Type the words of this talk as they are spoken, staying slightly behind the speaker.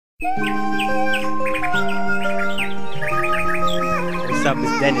What's up,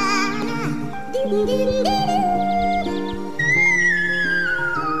 it's Dennis.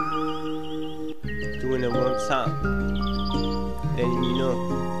 Doing it one time. Then you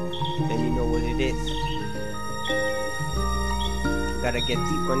know what it is. Gotta get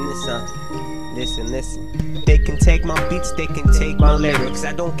deep on this, Listen. They can take my beats, they can take my lyrics.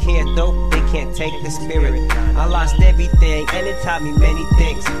 I don't care though, they can't take the spirit. I lost everything and it taught me many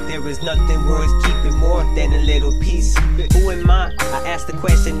things. There is nothing worth keeping more than a little piece. Who am I? I ask the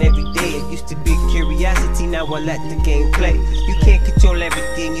question every day. It used to be curiosity, now I let the game play. You can't control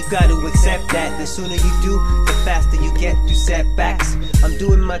everything, you gotta accept that. The sooner you do, the faster you get through setbacks. I'm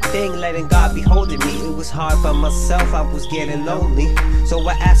doing my thing, letting God be holding me. It was hard by myself, I was getting lonely. So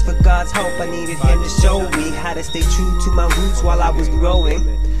I asked for God's help, I needed Him to show me how to stay true to my roots while I was growing.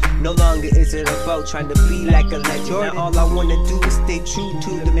 No longer is it about trying to be like a legend. Now all I wanna do is stay true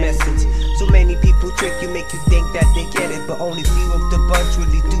to the message. So many people trick you, make you think that they get it, but only few of the bunch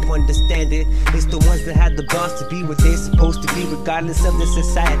really do understand it. It's the ones that had the balls to be what they're supposed to be, regardless of the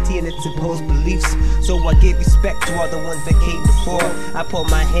society and its imposed beliefs. So I give respect to all the ones that came before. I put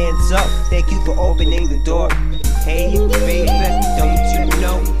my hands up, thank you for opening the door. Hey baby, don't you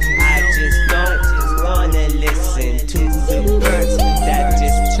know, I just don't wanna listen to the birds that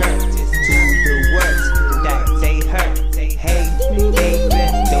just chirp, to the words that they hurt. Hey baby,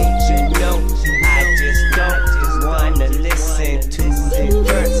 don't you know, I just don't wanna listen to the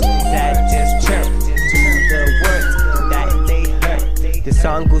birds that just chirp, to the words that they hurt. The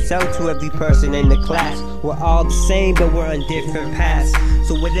song goes out to every person in the class. We're all the same, but we're on different paths.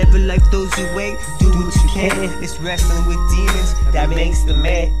 So whatever life throws your way, do what you can. It's wrestling with demons that makes the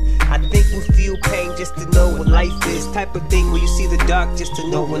man. I think we'll feel pain just to know what life is. Type of thing where you see the dark just to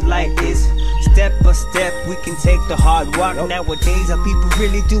know what light is. Step by step, we can take the hard walk. Nowadays, all people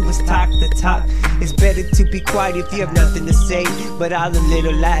really do is talk the talk. It's better to be quiet if you have nothing to say. But all the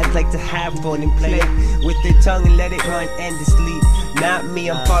little lads like to have fun and play with their tongue and let it run endlessly. Not me,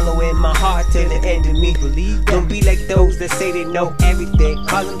 I'm following my heart till the end of me. Don't be like those that say they know everything.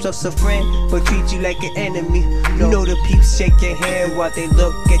 Call themselves a friend, but treat you like an enemy. You know the peeps shake your hand while they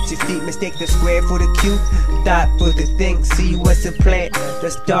look at your feet. Mistake the square for the cube, dot for the thing. See you as a plant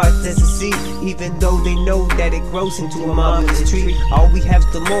that starts as a seed, even though they know that it grows into a marvelous tree. All we have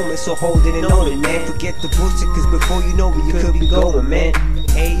is the moment, so hold it and own it, man. Forget the bullshit, cause before you know it, you could be going, man.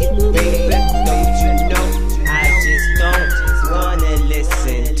 Hey baby, don't you know, I just don't wanna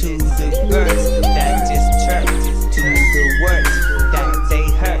listen to the birds that just chirp, to the words that they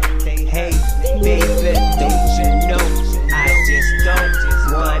hurt. Hey baby, don't you know, I just don't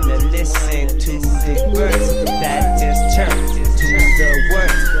wanna listen to the birds that just chirp, to the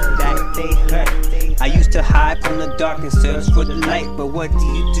words that they hurt. I used to hide from the dark and search for the light, but what do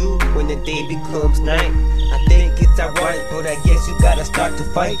you do when the day becomes night? I think it's ironic, but I guess you gotta start to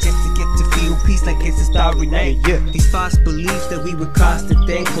fight just to get to feel peace like it's a starry night. These false beliefs that we would cause to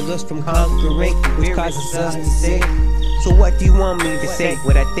think pull us from conquering, which causes us to sink. So what do you want me to say?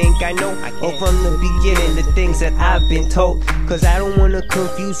 What I think I know? Or from the beginning, the things that I've been told? Cause I don't wanna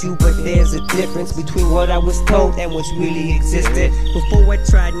confuse you, but there's a difference between what I was told and what's really existed. Before I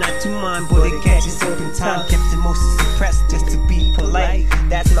tried not to mind, but it catches up in time. Kept it mostly suppressed just to be polite.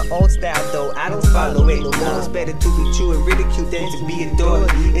 That's my old style though, I don't follow it no more. It's better to be true and ridiculed than to be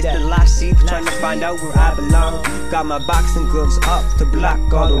adored. It's the lost sheep trying to find out where I belong. Got my boxing gloves up to block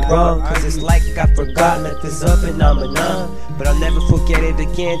all the wrong. Cause it's like I forgot life is a phenomenon. But I'll never forget it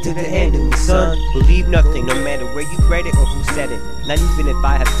again to the end of me, son. Believe nothing, no matter where you read it or who said it. Not even if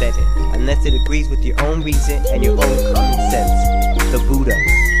I have said it, unless it agrees with your own reason and your own common sense. The Buddha,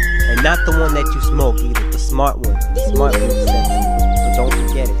 and not the one that you smoke either, the smart one. The smart one says it, so don't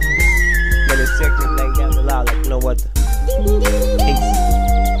forget it. Let it circulate down the line like no other. Peace.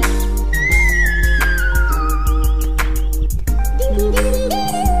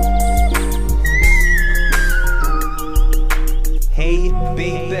 Hey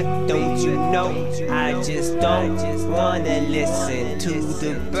baby, don't you know, I just don't wanna listen to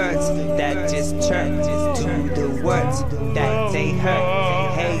the birds that just chirp, to the words that they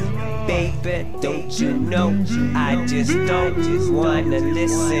hurt. Hey baby, don't you know, I just don't wanna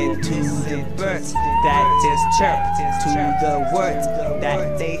listen to the birds that just chirp, to the words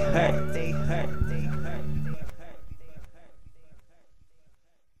that they hurt.